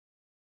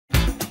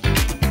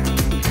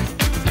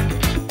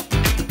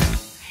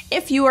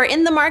If you are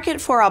in the market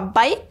for a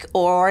bike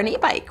or an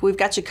e-bike, we've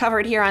got you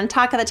covered here on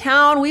Talk of the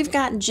Town. We've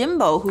got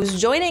Jimbo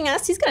who's joining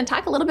us. He's going to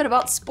talk a little bit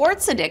about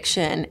sports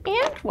addiction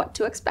and what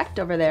to expect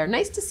over there.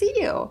 Nice to see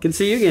you. Good to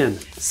see you again.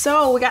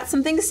 So we got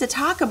some things to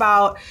talk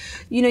about.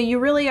 You know, you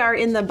really are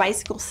in the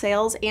bicycle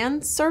sales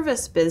and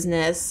service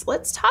business.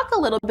 Let's talk a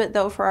little bit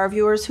though for our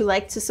viewers who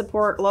like to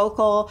support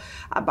local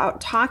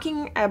about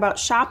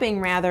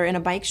shopping rather in a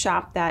bike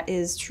shop that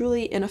is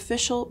truly an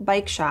official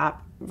bike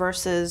shop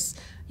versus,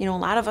 you know, a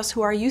lot of us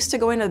who are used to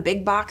going to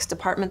big box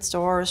department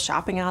stores,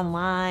 shopping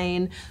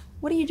online.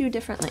 What do you do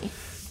differently?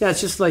 Yeah, it's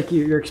just like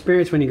your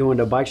experience when you go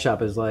into a bike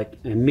shop is like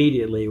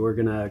immediately we're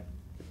going to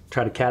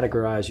try to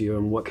categorize you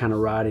on what kind of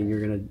riding you're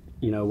going to,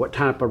 you know, what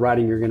type of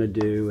riding you're going to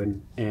do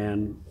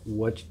and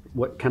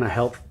what kind of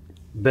health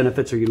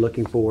benefits are you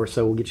looking for.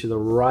 So we'll get you the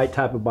right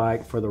type of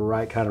bike for the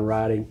right kind of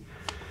riding.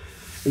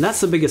 And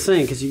that's the biggest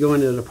thing, because you go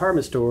into a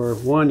department store,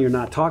 one, you're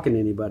not talking to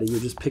anybody, you're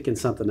just picking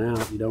something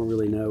out. You don't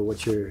really know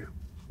what you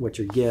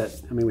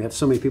get. I mean, we have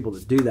so many people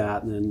that do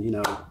that, and then, you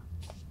know,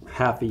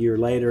 half a year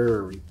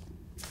later or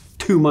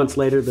 2 months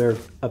later, they're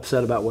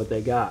upset about what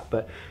they got.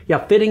 But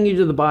yeah, fitting you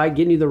to the bike,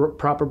 getting you the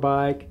proper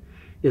bike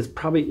is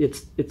probably,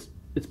 it's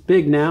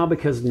big now,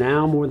 because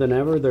now more than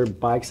ever, there are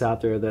bikes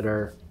out there that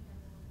are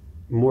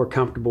more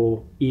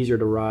comfortable, easier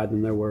to ride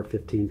than there were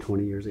 15,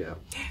 20 years ago.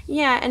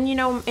 Yeah, and you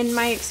know, in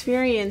my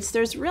experience,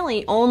 there's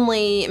really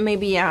only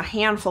maybe a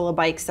handful of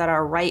bikes that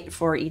are right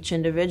for each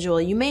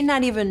individual. You may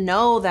not even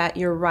know that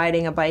you're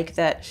riding a bike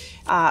that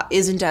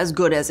isn't as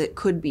good as it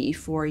could be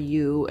for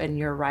you and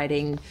your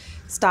riding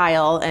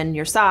style and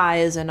your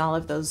size and all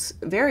of those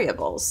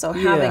variables. So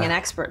having an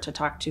expert to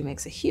talk to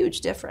makes a huge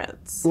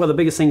difference. Well, the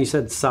biggest thing you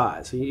said,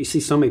 size. You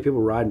see so many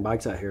people riding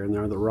bikes out here and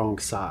they're the wrong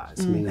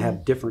size. I mean, they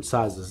have different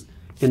sizes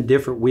and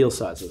different wheel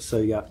sizes. So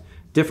you got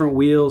different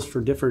wheels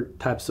for different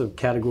types of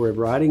category of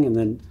riding, and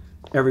then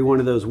every one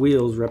of those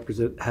wheels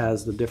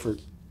has the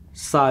different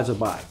size of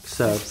bike.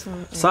 So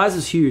size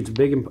is huge,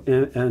 big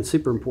and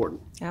super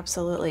important.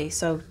 Absolutely.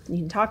 So you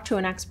can talk to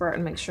an expert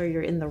and make sure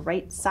you're in the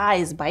right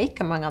size bike,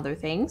 among other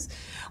things.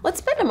 Let's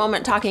spend a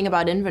moment talking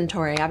about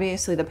inventory.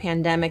 Obviously, the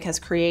pandemic has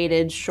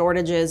created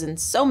shortages in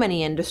so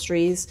many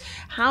industries.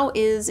 How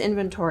is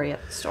inventory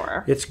at the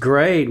store? It's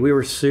great. I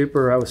was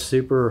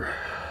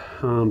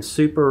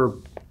super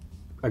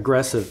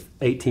aggressive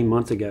 18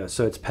 months ago,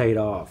 so it's paid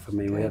off. I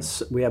mean,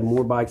 we have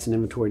more bikes in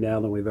inventory now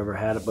than we've ever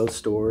had at both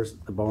stores,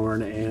 the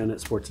barn and at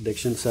Sports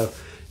Addiction. So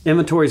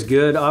inventory is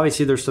good.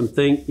 Obviously, there's some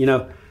things, you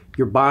know,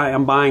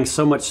 I'm buying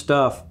so much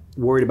stuff,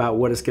 worried about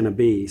what it's going to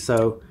be.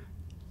 So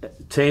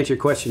to answer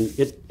your question,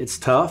 it's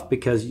tough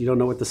because you don't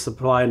know what the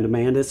supply and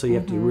demand is. So you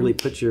have to really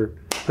put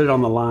it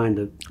on the line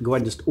to go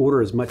ahead and just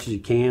order as much as you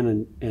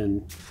can.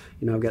 And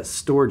you know, I've got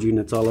storage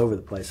units all over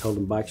the place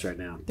holding bikes right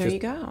now. There you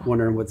go.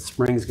 Wondering what the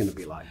spring's going to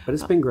be like. But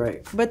it's been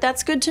great. But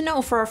that's good to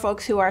know for our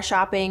folks who are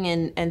shopping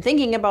and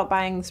thinking about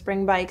buying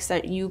spring bikes,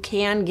 that you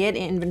can get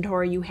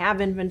inventory. You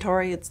have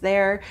inventory. It's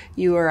there.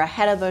 You are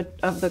ahead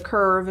of the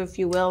curve, if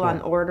you will,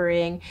 on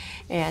ordering.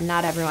 And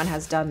not everyone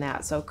has done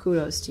that. So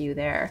kudos to you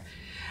there.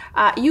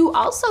 You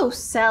also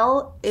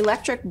sell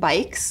electric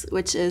bikes,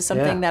 which is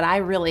something that I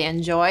really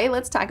enjoy.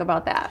 Let's talk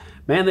about that.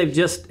 Man,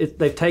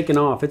 they've taken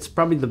off. It's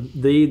probably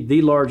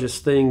the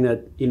largest thing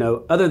that, you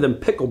know, other than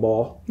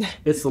pickleball,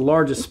 it's the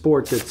largest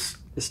sport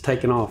that's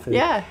taken off.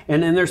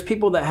 And then there's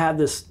people that have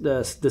this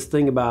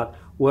thing about,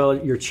 well,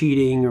 you're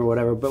cheating or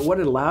whatever. But what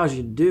it allows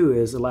you to do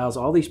is allows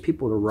all these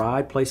people to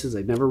ride places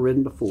they've never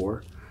ridden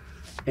before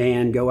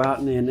and go out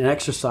and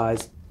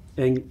exercise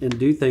and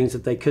do things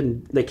that they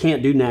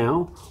can't do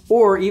now,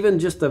 or even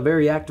just a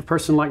very active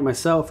person like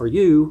myself or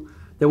you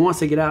that wants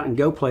to get out and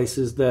go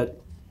places that,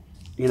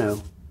 you know,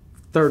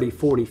 30,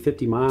 40,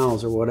 50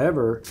 miles or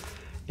whatever,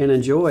 and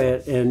enjoy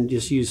it and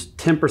just use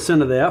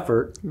 10% of the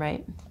effort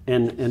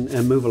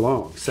and move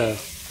along. So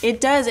it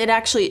does.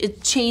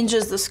 It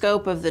changes the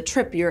scope of the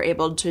trip you're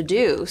able to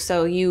do.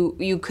 So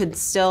you could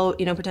still,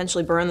 you know,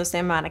 potentially burn the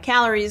same amount of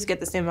calories, get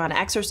the same amount of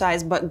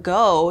exercise, but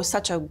go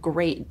such a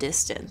great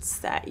distance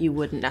that you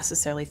wouldn't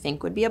necessarily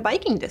think would be a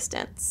biking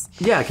distance.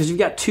 Yeah, because you've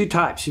got two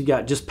types. You've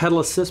got just pedal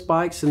assist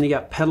bikes, and you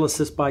got pedal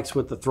assist bikes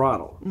with the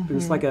throttle. And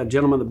it's like a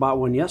gentleman that bought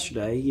one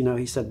yesterday. You know,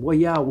 he said, well,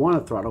 yeah, I want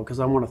a throttle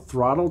because I want to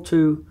throttle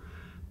to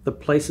the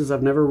places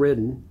I've never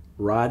ridden,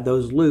 ride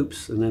those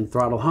loops, and then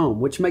throttle home,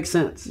 which makes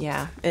sense.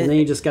 Yeah. And then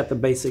you just got the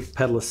basic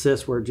pedal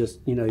assist where just,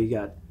 you know, you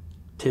got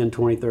 10,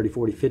 20, 30,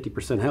 40,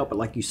 50% help. But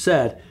like you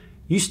said,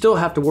 you still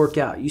have to work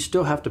out. You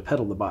still have to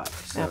pedal the bike.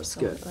 So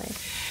Absolutely. It's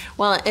good.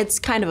 Well, it's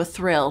kind of a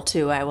thrill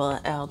too.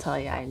 I'll tell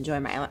you, I enjoy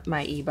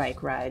my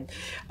e-bike ride,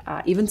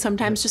 even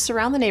sometimes just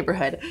around the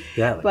neighborhood.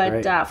 Yeah,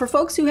 but for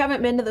folks who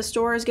haven't been to the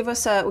stores, give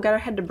us we got to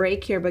head to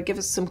break here, but give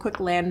us some quick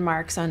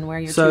landmarks on where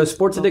you're. So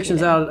Sports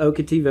Addiction's out at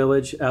Okatie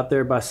Village, out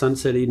there by Sun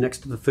City, next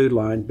to the food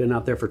line. Been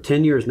out there for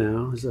 10 years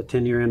now. It's a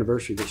 10-year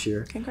anniversary this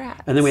year.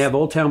 Congrats. And then we have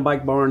Old Town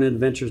Bike Barn and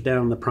Adventures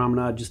down the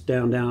promenade, just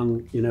down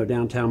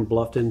downtown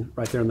Bluffton,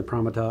 right there on the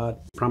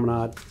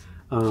promenade.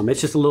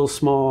 It's just a little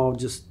small,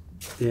 just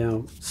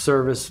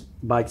service,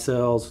 bike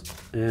sales,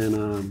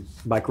 and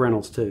bike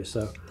rentals too.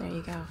 So there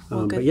you go.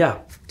 Well, good, but yeah,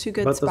 two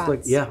good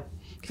spots.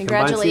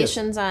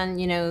 Congratulations on,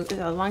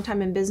 a long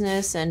time in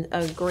business and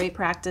a great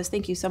practice.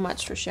 Thank you so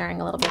much for sharing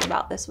a little bit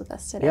about this with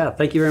us today. Yeah,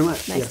 thank you very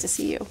much. Nice to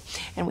see you.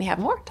 And we have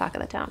more Talk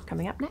of the Town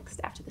coming up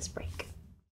next after this break.